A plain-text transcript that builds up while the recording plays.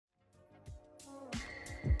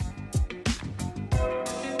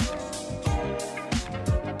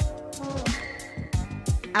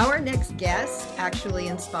Our next guest actually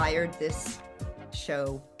inspired this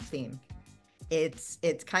show theme. It's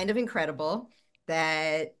kind of incredible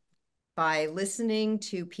that by listening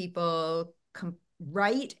to people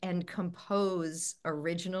write and compose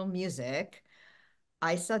original music,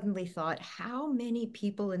 I suddenly thought, how many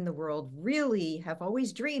people in the world really have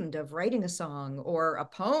always dreamed of writing a song or a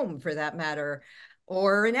poem for that matter,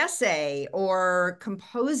 or an essay, or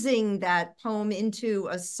composing that poem into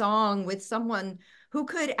a song with someone who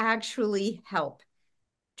could actually help.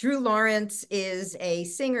 Drew Lawrence is a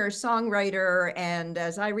singer, songwriter, and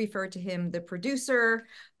as I refer to him, the producer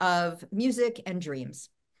of Music and Dreams.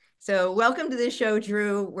 So welcome to the show,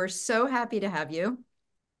 Drew. We're so happy to have you.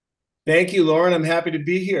 Thank you, Lauren. I'm happy to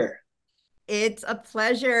be here. It's a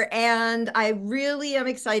pleasure. And I really am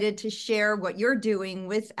excited to share what you're doing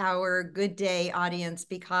with our Good Day audience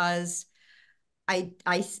because I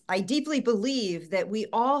deeply believe that we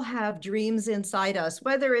all have dreams inside us,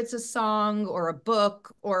 whether it's a song or a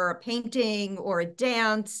book or a painting or a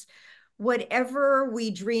dance, whatever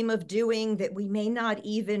we dream of doing that we may not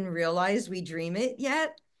even realize we dream it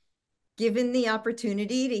yet. Given the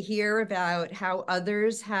opportunity to hear about how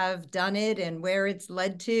others have done it and where it's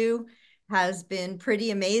led to has been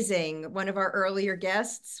pretty amazing. One of our earlier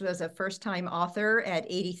guests was a first-time author at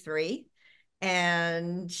 83,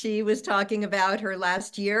 and she was talking about her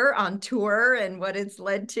last year on tour and what it's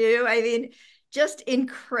led to. I mean, just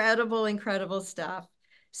incredible, incredible stuff.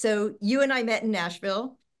 So you and I met in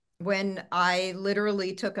Nashville when I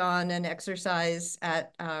literally took on an exercise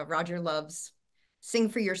at Roger Love's Sing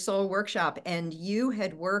for Your Soul workshop, and you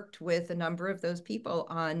had worked with a number of those people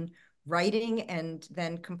on writing and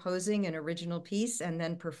then composing an original piece and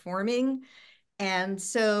then performing. And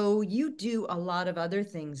so you do a lot of other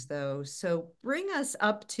things, though. So bring us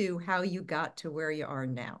up to how you got to where you are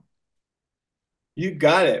now. You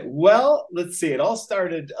got it. Well, let's see. It all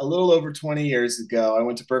started a little over 20 years ago. I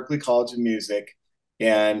went to Berklee College of Music.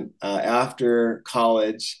 And after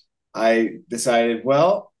college, I decided,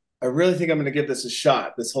 well, I really think I'm going to give this a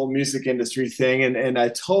shot, this whole music industry thing. And I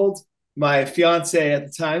told my fiance at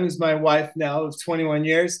the time, who's my wife now of 21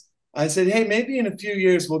 years, I said, hey, maybe in a few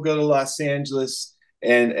years we'll go to Los Angeles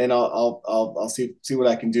and I'll see what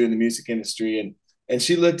I can do in the music industry. And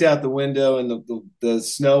she looked out the window and the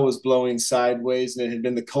snow was blowing sideways and it had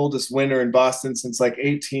been the coldest winter in Boston since like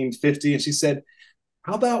 1850. And she said,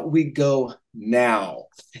 how about we go now?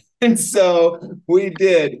 And so we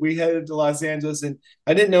did. We headed to Los Angeles and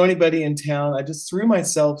I didn't know anybody in town. I just threw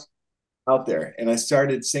myself out there and I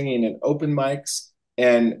started singing at open mics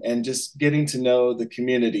and just getting to know the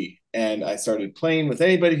community. And I started playing with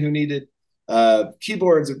anybody who needed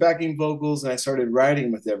keyboards or backing vocals, and I started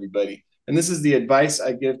writing with everybody. And this is the advice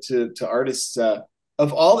I give to artists of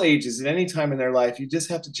all ages at any time in their life. You just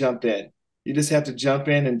have to jump in. You just have to jump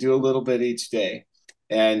in and do a little bit each day.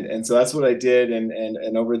 And so that's what I did.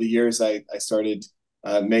 And over the years, I started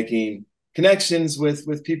making connections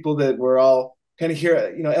with people that were all kind of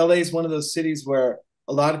here. You know, LA is one of those cities where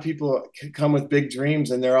a lot of people come with big dreams,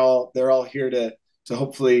 and they're all here to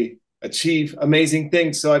hopefully achieve amazing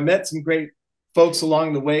things. So I met some great folks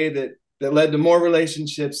along the way that led to more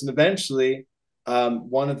relationships, and eventually,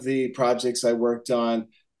 one of the projects I worked on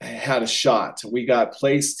had a shot. We got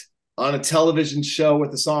placed on a television show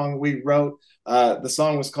with a song we wrote. The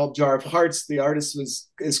song was called "Jar of Hearts." The artist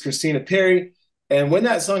is Christina Perry, and when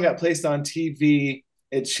that song got placed on TV,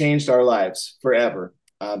 it changed our lives forever.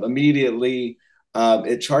 Immediately,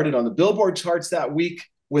 it charted on the Billboard charts that week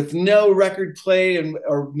with no record play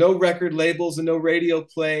or no record labels and no radio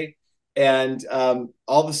play. And all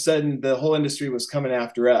of a sudden, the whole industry was coming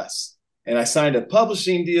after us. And I signed a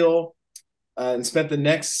publishing deal and spent the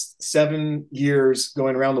next 7 years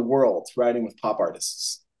going around the world writing with pop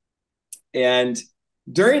artists. And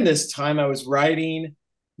during this time, I was writing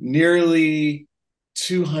nearly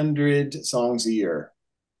 200 songs a year.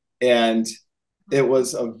 And it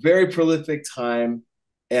was a very prolific time.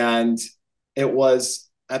 And it was,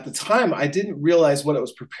 at the time, I didn't realize what it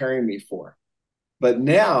was preparing me for. But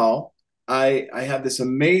now I have this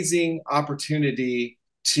amazing opportunity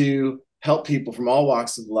to help people from all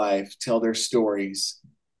walks of life tell their stories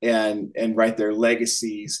and write their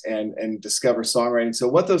legacies and discover songwriting. So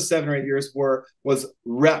what those 7 or 8 years were was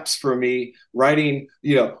reps for me, writing,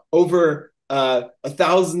 over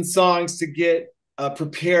 1,000 songs to get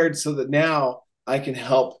prepared so that now I can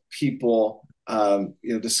help people,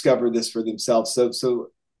 discover this for themselves. So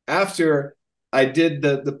after I did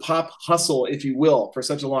the pop hustle, if you will, for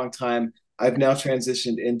such a long time, I've now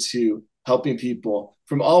transitioned into helping people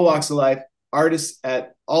from all walks of life, artists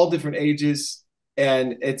at all different ages,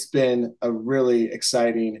 and it's been a really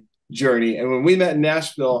exciting journey. And when we met in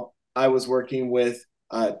Nashville, I was working with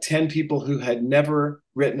 10 people who had never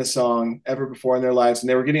written a song ever before in their lives. And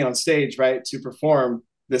they were getting on stage, right, to perform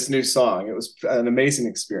this new song. It was an amazing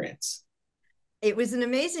experience. It was an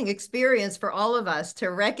amazing experience for all of us to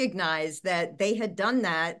recognize that they had done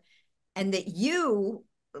that and that you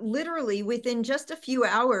literally within just a few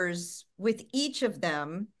hours with each of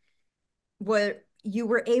them, what you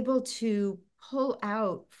were able to pull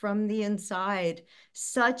out from the inside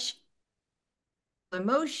such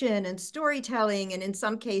emotion and storytelling, and in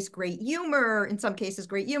some case great humor, in some cases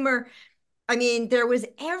great humor. I mean, there was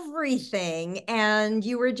everything. And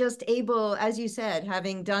you were just able, as you said,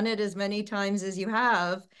 having done it as many times as you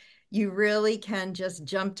have, you really can just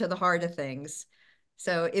jump to the heart of things.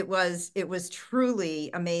 So it was truly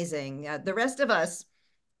amazing. The rest of us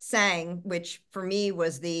sang, which for me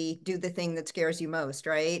was the do the thing that scares you most,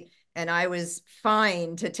 right? And I was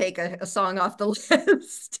fine to take a song off the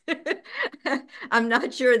list. I'm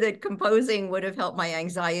not sure that composing would have helped my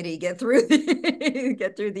anxiety get through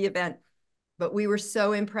get through the event, but we were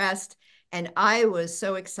so impressed. And I was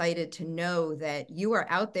so excited to know that you are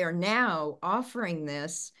out there now offering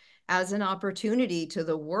this as an opportunity to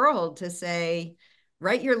the world to say,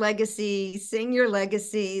 write your legacy, sing your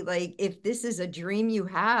legacy. Like, if this is a dream you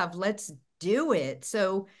have, let's do it.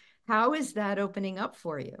 So, how is that opening up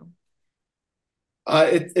for you?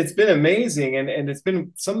 It's been amazing, and it's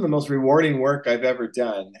been some of the most rewarding work I've ever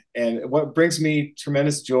done. And what brings me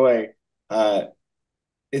tremendous joy uh,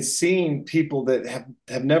 is seeing people that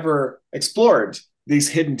have never explored these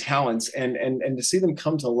hidden talents, and to see them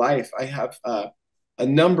come to life. I have a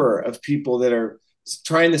number of people that are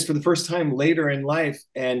trying this for the first time later in life,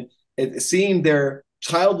 and seeing their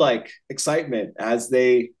childlike excitement as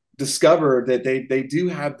they discover that they do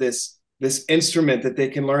have this instrument that they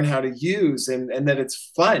can learn how to use, and that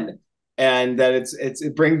it's fun, and that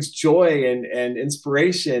it brings joy and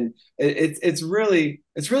inspiration. It's really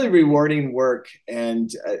rewarding work. And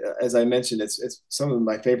as I mentioned, it's some of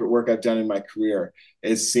my favorite work I've done in my career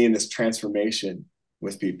is seeing this transformation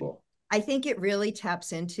with people. I think it really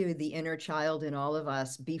taps into the inner child in all of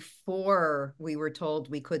us before we were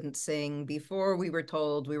told we couldn't sing, before we were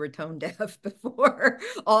told we were tone deaf, before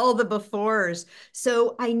all the befores.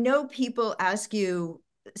 So I know people ask you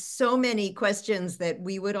so many questions that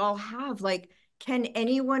we would all have, like, can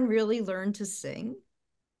anyone really learn to sing?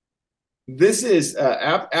 This is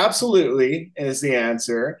absolutely is the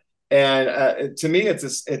answer. And to me,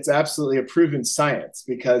 it's absolutely a proven science,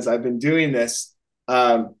 because I've been doing this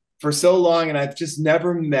for so long, and I've just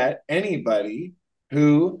never met anybody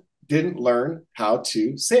who didn't learn how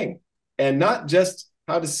to sing, and not just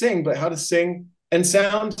how to sing, but how to sing and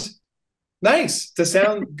sound nice, to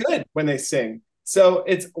sound good when they sing. So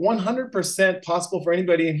it's 100% possible for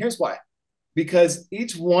anybody. And here's why: because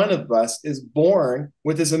each one of us is born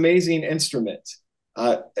with this amazing instrument.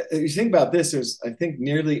 If you think about this, there's, I think,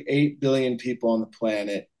 nearly 8 billion people on the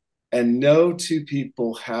planet, and no two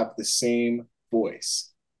people have the same voice.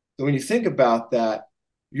 So when you think about that,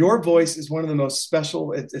 your voice is one of the most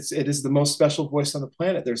special. It is the most special voice on the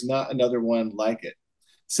planet. There's not another one like it.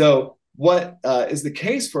 So what is the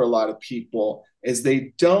case for a lot of people is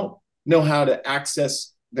they don't know how to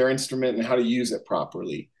access their instrument and how to use it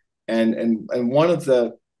properly. And one of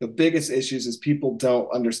the biggest issues is people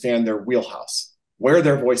don't understand their wheelhouse, where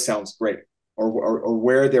their voice sounds great, or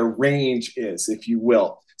where their range is, if you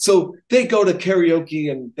will. So they go to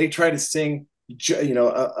karaoke and they try to sing.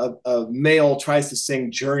 A male tries to sing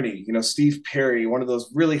Journey, Steve Perry, one of those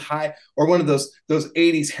really high, or one of those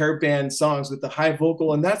 80s hair band songs with the high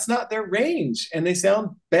vocal, and that's not their range, and they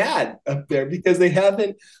sound bad up there because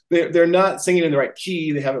they're not singing in the right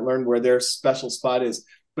key. They haven't learned where their special spot is.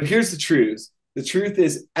 But here's the truth. The truth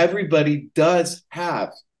is everybody does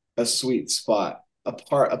have a sweet spot, a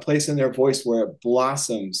place in their voice where it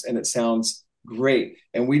blossoms and it sounds great.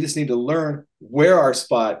 And we just need to learn where our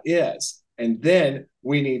spot is. And then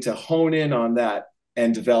we need to hone in on that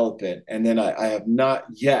and develop it. And then I have not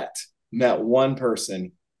yet met one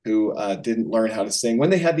person who didn't learn how to sing when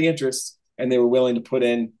they had the interest and they were willing to put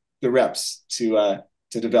in the reps to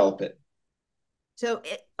develop it. So,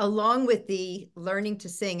 along with the learning to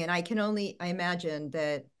sing, and I imagine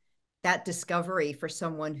that that discovery for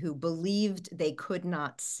someone who believed they could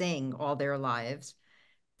not sing all their lives,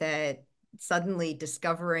 that suddenly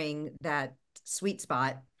discovering that sweet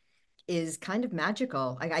spot is kind of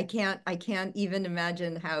magical. I can't even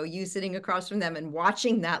imagine how you sitting across from them and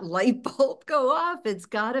watching that light bulb go off. It's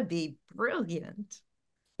got to be brilliant.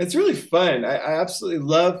 It's really fun. I absolutely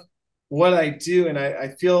love what I do, and I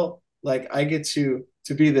feel like I get to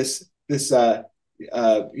be this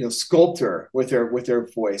sculptor with their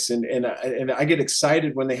voice, and I get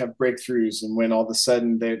excited when they have breakthroughs and when all of a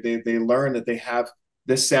sudden they learn that they have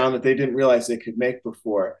this sound that they didn't realize they could make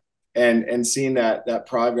before, and seeing that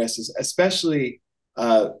progress is especially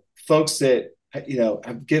folks that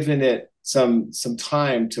have given it some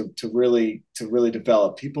time to really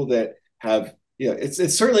develop, people that have,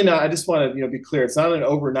 it's certainly not, I just want to, be clear, it's not an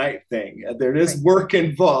overnight thing. There is Right. work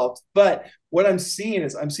involved, but what I'm seeing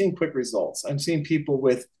is I'm seeing quick results. I'm seeing people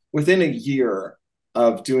within a year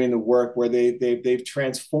of doing the work where they've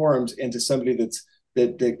transformed into somebody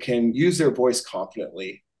that can use their voice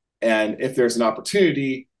confidently. And if there's an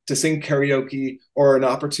opportunity to sing karaoke or an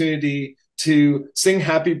opportunity to sing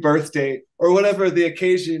happy birthday or whatever the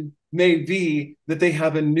occasion may be, that they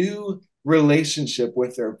have a new relationship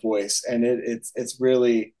with their voice. And it's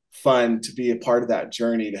really fun to be a part of that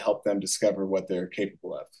journey to help them discover what they're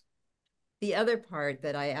capable of. The other part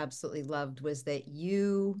that I absolutely loved was that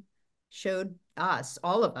you showed us,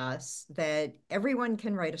 all of us, that everyone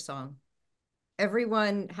can write a song.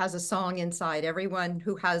 Everyone has a song inside. Everyone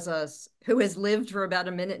who has lived for about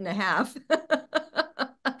a minute and a half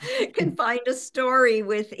can find a story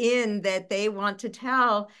within that they want to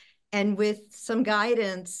tell. And with some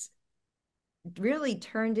guidance, really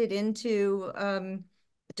turned it into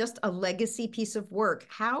just a legacy piece of work.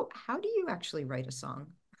 How do you actually write a song?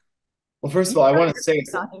 Well, first You of all, I tried want to a say,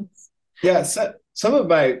 few times. yeah, so, some of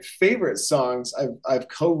my favorite songs I've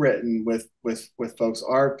co-written with folks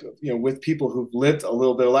are, with people who've lived a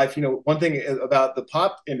little bit of life. One thing about the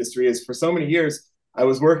pop industry is for so many years I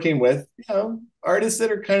was working with artists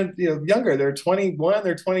that are kind of younger. They're 21,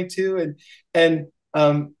 they're 22, and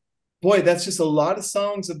boy, that's just a lot of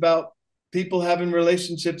songs about people having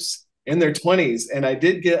relationships in their 20s, and I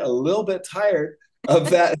did get a little bit tired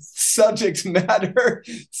of that subject matter.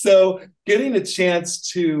 So getting a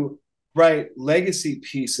chance to write legacy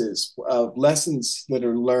pieces of lessons that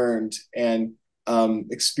are learned and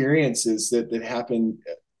experiences that happen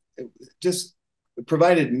just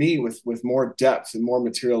provided me with more depth and more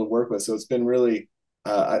material to work with. So it's been really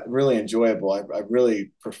enjoyable.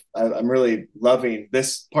 I'm really loving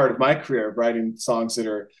this part of my career of writing songs that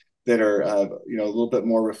are a little bit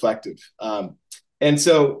more reflective. And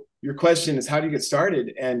so your question is, how do you get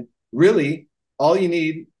started? And really, all you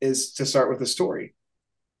need is to start with a story,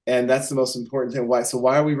 and that's the most important thing.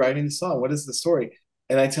 Why are we writing the song? What is the story?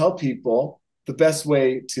 And I tell people the best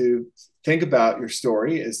way to think about your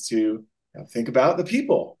story is to think about the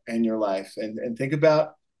people in your life, and think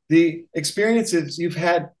about the experiences you've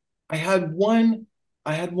had. I had one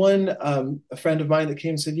a friend of mine that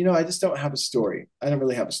came and said, I just don't have a story. I don't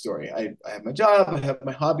really have a story. I have my job, I have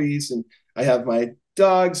my hobbies, and I have my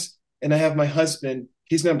dogs, and I have my husband.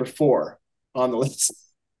 He's number 4 on the list.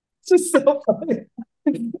 It's just so funny.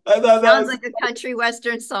 I thought that Sounds was, like a country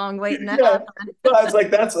western song waiting to yeah. happen. Well, I was like,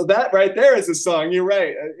 that right there is a song. You're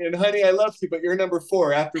right. And honey, I love you, but you're number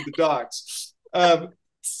 4 after the dogs.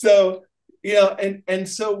 So and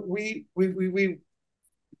so we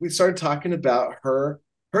started talking about her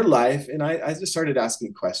life, and I just started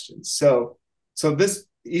asking questions. So this,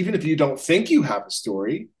 even if you don't think you have a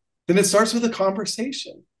story, then it starts with a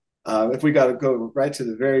conversation. If we got to go right to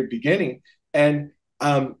the very beginning, and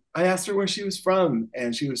I asked her where she was from,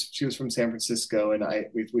 and she was from San Francisco, and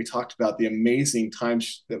we talked about the amazing time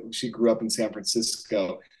that she grew up in San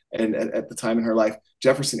Francisco, and at the time in her life,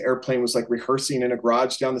 Jefferson Airplane was like rehearsing in a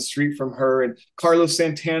garage down the street from her, and Carlos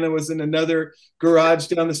Santana was in another garage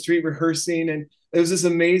down the street rehearsing, and it was this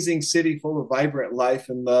amazing city full of vibrant life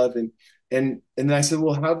and love, and then I said,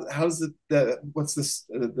 well, how's what's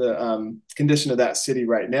the condition of that city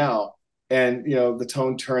right now? And the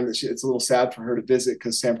tone turned that it's a little sad for her to visit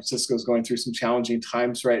because San Francisco is going through some challenging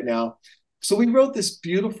times right now. So we wrote this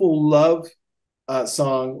beautiful love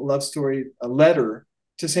story, a letter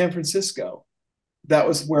to San Francisco. That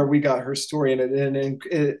was where we got her story, and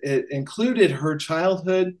it included her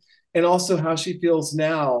childhood and also how she feels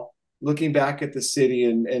now, looking back at the city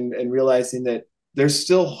and realizing that there's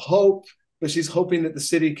still hope, but she's hoping that the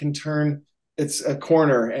city can turn its a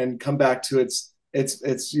corner and come back to its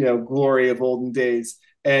glory of olden days.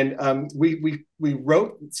 And we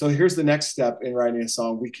wrote. So here's the next step in writing a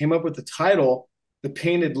song. We came up with the title, "The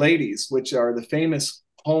Painted Ladies," which are the famous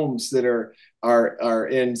homes that are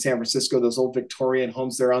in San Francisco. Those old Victorian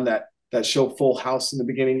homes. They're on that show Full House in the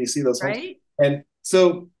beginning. You see those homes, Right? and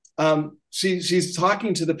so she's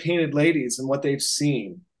talking to the painted ladies and what they've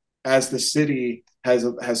seen as the city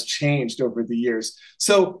has changed over the years.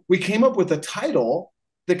 So we came up with a title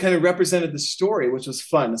that kind of represented the story, which was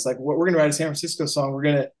fun. It's like, we're going to write a San Francisco song.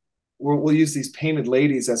 We'll use these painted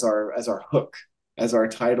ladies as our hook, as our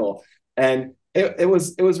title. And it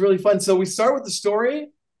was really fun. So we start with the story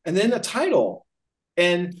and then a title.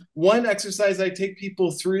 And one exercise I take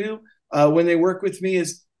people through when they work with me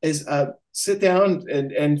is sit down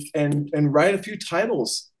and write a few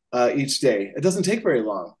titles each day. It doesn't take very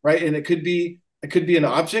long, right? And it could be an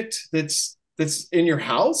object that's in your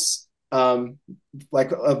house,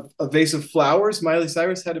 like a vase of flowers. Miley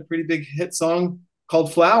Cyrus had a pretty big hit song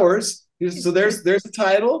called Flowers. So there's a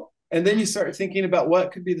title, and then you start thinking about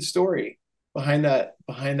what could be the story behind that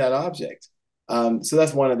object. So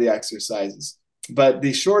that's one of the exercises. But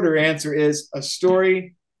the shorter answer is a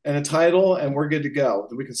story and a title, and we're good to go.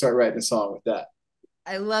 We can start writing a song with that.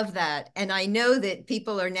 I love that. And I know that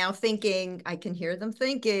people are now thinking, I can hear them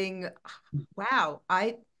thinking, wow,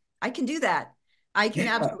 I can do that. I can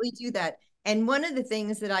Yeah, absolutely do that. And one of the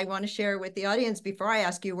things that I want to share with the audience before I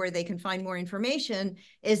ask you where they can find more information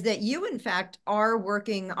is that you, in fact, are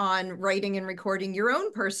working on writing and recording your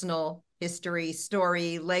own personal history,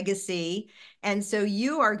 story, legacy. And so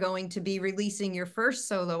you are going to be releasing your first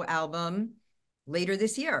solo album later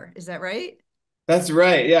this year. Is that right? that's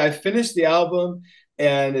right. Yeah, I finished the album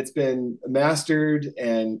and it's been mastered.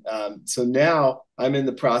 And so now I'm in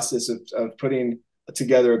the process of putting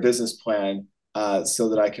together a business plan so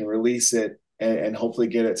that I can release it and hopefully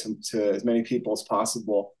get it to as many people as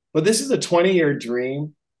possible. But this is a 20-year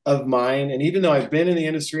dream of mine. And even though I've been in the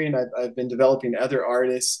industry and I've been developing other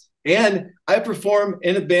artists, and I perform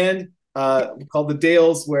in a band called the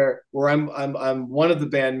Dales, where I'm one of the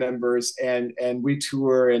band members, and we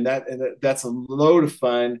tour, and that's a load of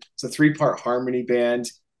fun. It's a 3-part harmony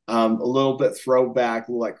band, a little bit throwback,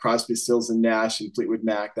 a little like Crosby, Stills and Nash and Fleetwood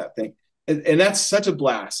Mac, that thing, and that's such a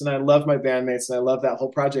blast. And I love my bandmates, and I love that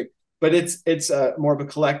whole project. But it's more of a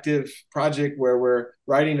collective project where we're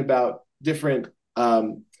writing about different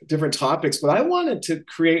topics. But I wanted to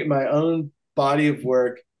create my own body of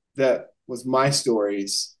work that was my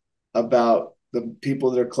stories about the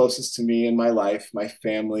people that are closest to me in my life, my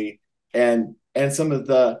family, and some of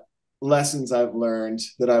the lessons I've learned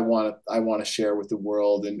that I want to share with the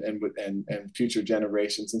world and future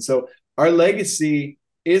generations. And so our legacy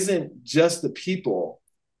isn't just the people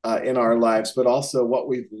in our lives, but also what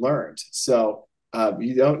we've learned. So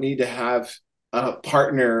you don't need to have a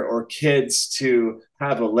partner or kids to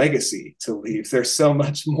have a legacy to leave. There's so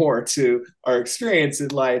much more to our experience in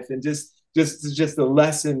life, and just the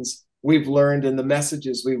lessons we've learned and the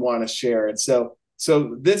messages we want to share. And so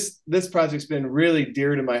this project's been really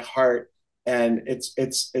dear to my heart, and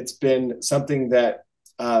it's been something that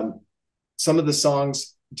some of the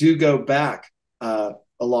songs do go back a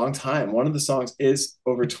long time. One of the songs is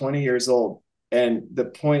over 20 years old, and the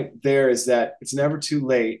point there is that it's never too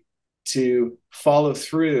late to follow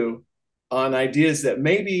through on ideas that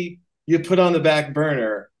maybe you put on the back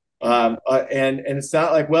burner. And it's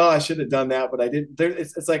not like, well, I should have done that, but I didn't.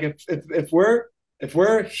 It's like if we're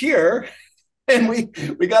here and we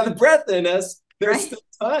got the breath in us, there's Right. still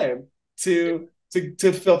time to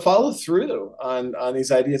follow through on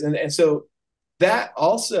these ideas. And so that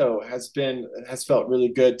also has felt really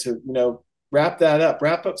good to wrap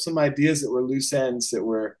up some ideas that were loose ends that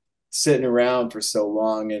were sitting around for so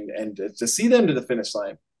long, and to see them to the finish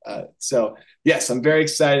line. So yes, I'm very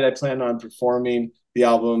excited. I plan on performing the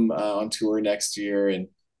album on tour next year, and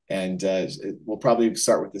we'll probably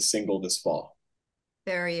start with the single this fall.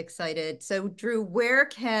 Very excited. So, Drew, where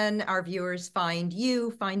can our viewers find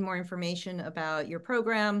you, find more information about your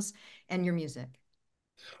programs and your music?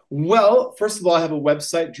 Well, first of all, I have a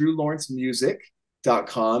website,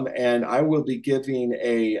 drewlawrencemusic.com, and I will be giving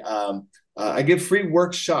I give free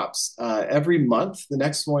workshops every month. The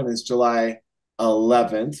next one is July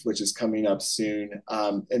 11th, which is coming up soon.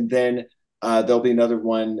 And then there'll be another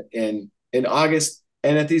one in August.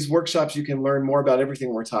 And at these workshops, you can learn more about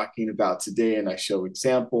everything we're talking about today. And I show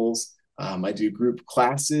examples. I do group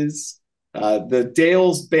classes. The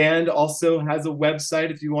Dales Band also has a website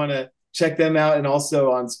if you want to check them out, and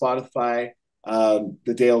also on Spotify.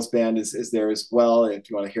 The Dales Band is there as well if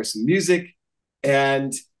you want to hear some music.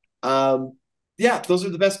 And yeah, those are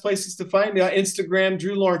the best places to find me. On Instagram,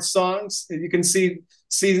 Drew Lawrence Songs. You can see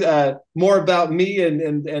more about me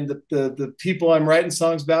and the people I'm writing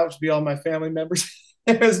songs about, which would be all my family members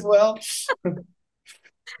as well.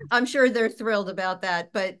 I'm sure they're thrilled about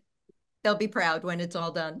that, but they'll be proud when it's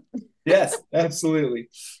all done. Yes, absolutely.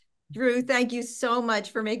 Drew, thank you so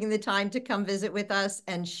much for making the time to come visit with us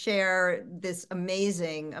and share this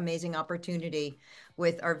amazing, amazing opportunity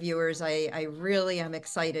with our viewers. I really am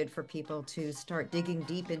excited for people to start digging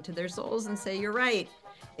deep into their souls and say, you're right.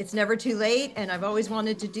 it's never too late, and I've always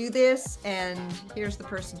wanted to do this, and here's the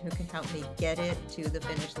person who can help me get it to the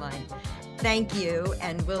finish line. Thank you,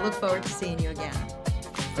 and we'll look forward to seeing you again.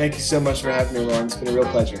 Thank you so much for having me, Lauren. It's been a real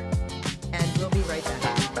pleasure. And we'll be right back.